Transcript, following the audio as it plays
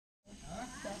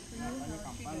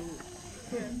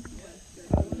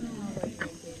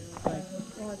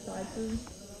Like food?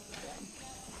 Yeah.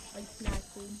 Like snack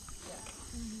food? Yeah.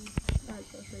 That's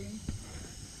so sweet.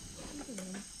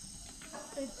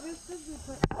 It's just because we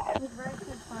put the rice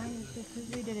is fine. It's just because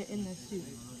we did it in the soup.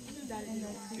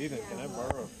 Ethan, can I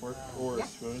borrow a fork or a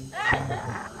spoon?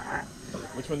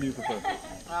 Which one do you prefer?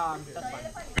 That's fine.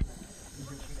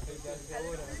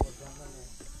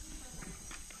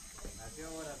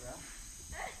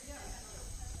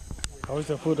 How is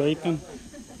the food, Ethan?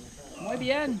 Muy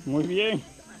bien. Muy bien.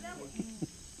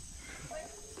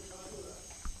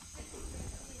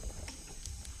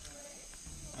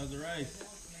 How's the rice?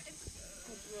 It's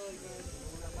really good.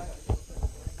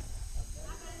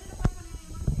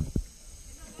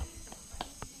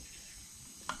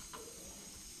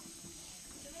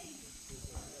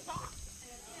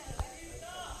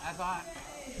 That's hot.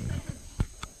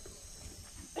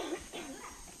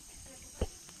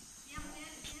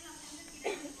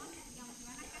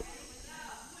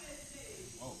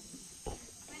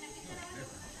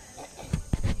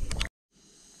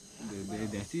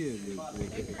 De así, de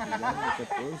que se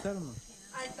puede usar, ¿no?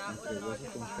 Entre huesos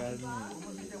con carne y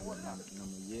una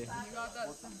molleja.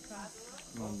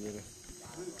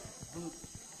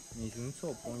 Me hice un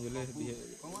sopón, yo les dije,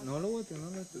 no lo boten, no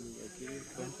lo boten, aquí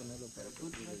pueden ponerlo para que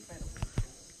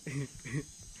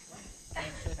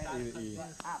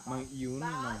y uno,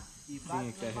 no, sin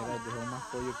exagerar, dejó más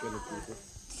pollo que lo puso.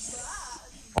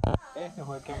 Este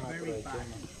fue el que me aproveché,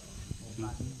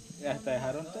 ¿no? Y hasta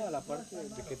dejaron toda la parte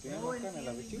de que teníamos carne,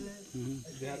 la bichita.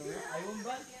 Dejaron hay un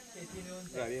bat que tiene un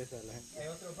traviesa la gente. Hay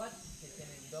otro bat que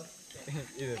tiene dos.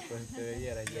 Y después te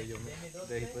veía, era yo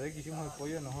después de que hicimos el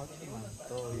pollo nosotros,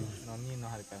 todos no ni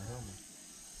nos alcanzamos.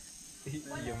 Y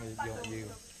yo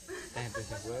digo, la gente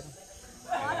se fueron,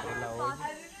 agarré la olla,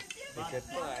 dejé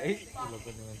todo ahí y lo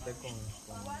condimenté con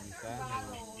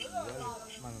guisano y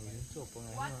mano, me hice un sopón,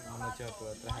 no me echaba por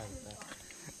atrás a gritar.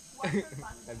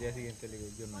 Al día siguiente le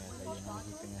digo, yo no desayuno,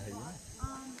 no tenía desayuno.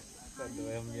 Cuando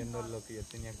vayan viendo lo que yo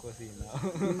tenía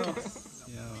cocinado.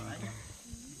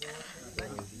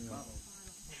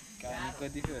 Cada uno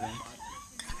es diferente.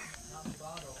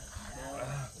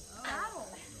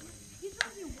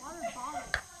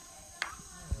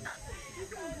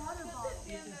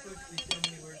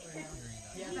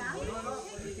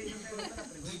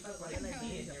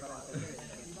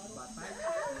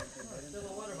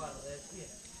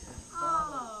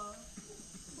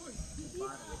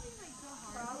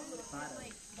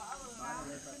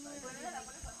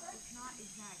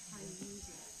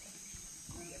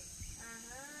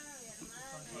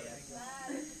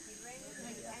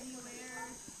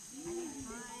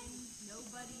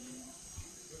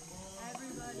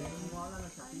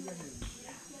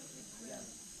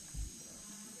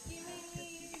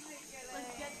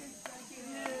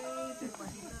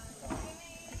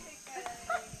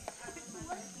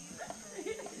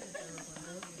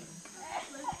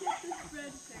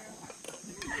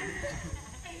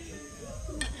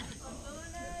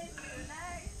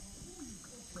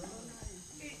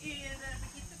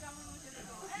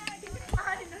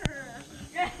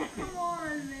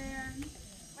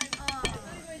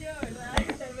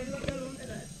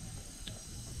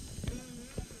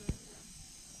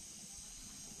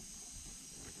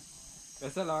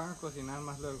 Esa la van a cocinar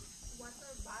más luego.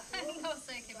 No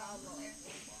sé qué vamos a hacer.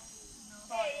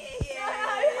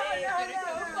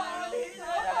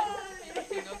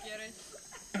 Si no quieres,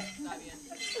 está bien.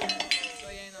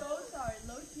 Estoy lleno.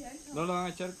 ¿No lo van a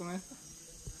echar con esto?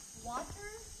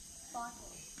 Water bottle.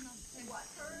 No sé.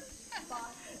 Water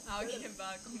bottle. ¿Alguien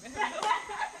va a comer?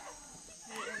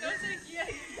 No sé quién.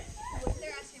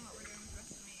 They're asking what we're doing for us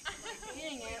to meet.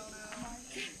 Eating it.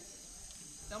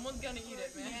 Someone's gonna eat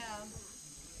it, man. Yeah.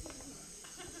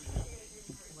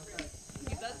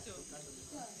 Eat that too.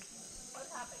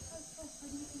 What's happening?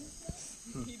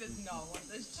 He does not want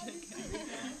this chicken.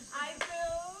 I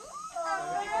feel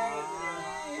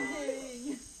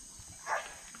amazing.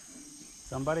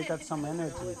 Somebody got some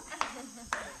energy.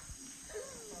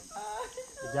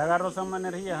 Ya agarró some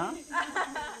energía, ¿ah?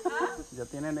 Ya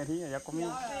tiene energía, ya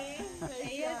comió.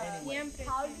 Ella siempre.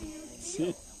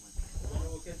 Sí.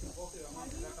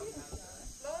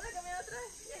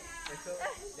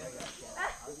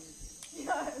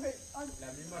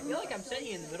 I feel like I'm sitting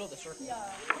in the middle of the circle.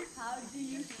 How do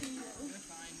you feel? You're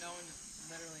fine. No one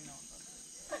literally knows us.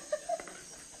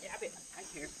 Yeah, but I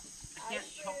care. I can't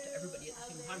talk to everybody at the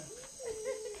same time.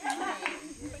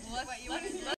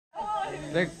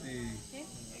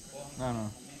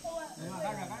 No.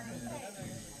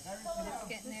 It's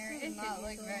getting there. It's not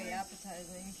like very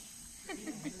appetizing.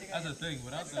 That's the thing,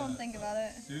 without Just don't think about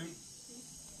it. soup,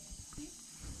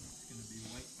 it's gonna be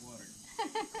white water.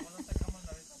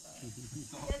 You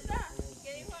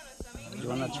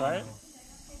wanna try it?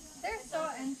 There's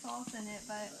salt and sauce in it,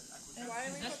 but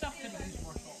This stuff could use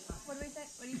more salt. what do we say?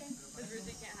 What do you think? Because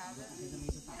Ruthie can't have it.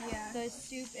 Yeah. The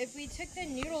soup. If we took the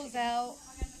noodles out,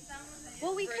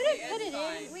 well, we could have put it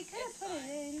in. We could have put it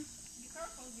in.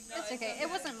 It's okay. It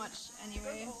wasn't much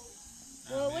anyway.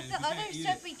 Well, with the other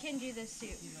stuff, we can do the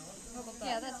soup.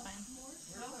 Yeah, that's fine.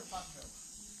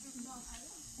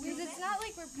 Because it's not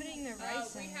like we're putting the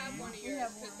rice We in have there. one of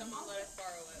yours because someone let us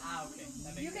borrow it. Ah, okay.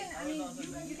 That makes You can, I mean,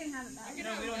 you can have it back.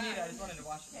 No, we don't need it. I just wanted to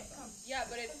wash it. Yeah,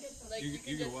 but it's like you You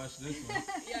can can just. watch this one.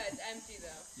 Yeah, it's empty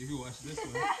though. You can watch this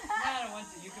one. No, I don't want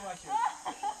to. You can wash yours.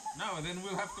 No, then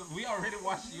we'll have to. We already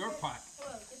watched your pot.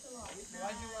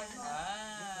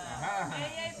 Ah.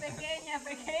 Pequeña,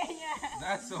 pequeña.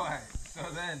 That's why. So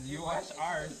then you wash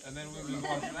ours, and then we will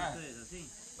wash that.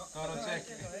 Total check.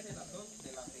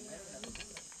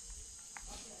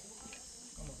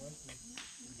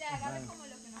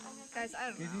 Guys, I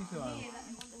don't ¿Qué know. se hizo algo?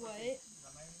 What?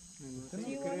 ¿Usted no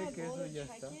cree que eso ya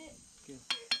está? ¿Qué?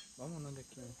 Vámonos de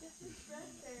aquí.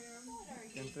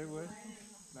 Te entrego esto,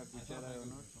 la cuchara de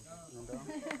honor.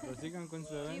 Prosigan con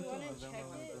su evento, nos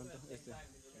vemos pronto.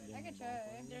 I could try.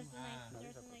 There's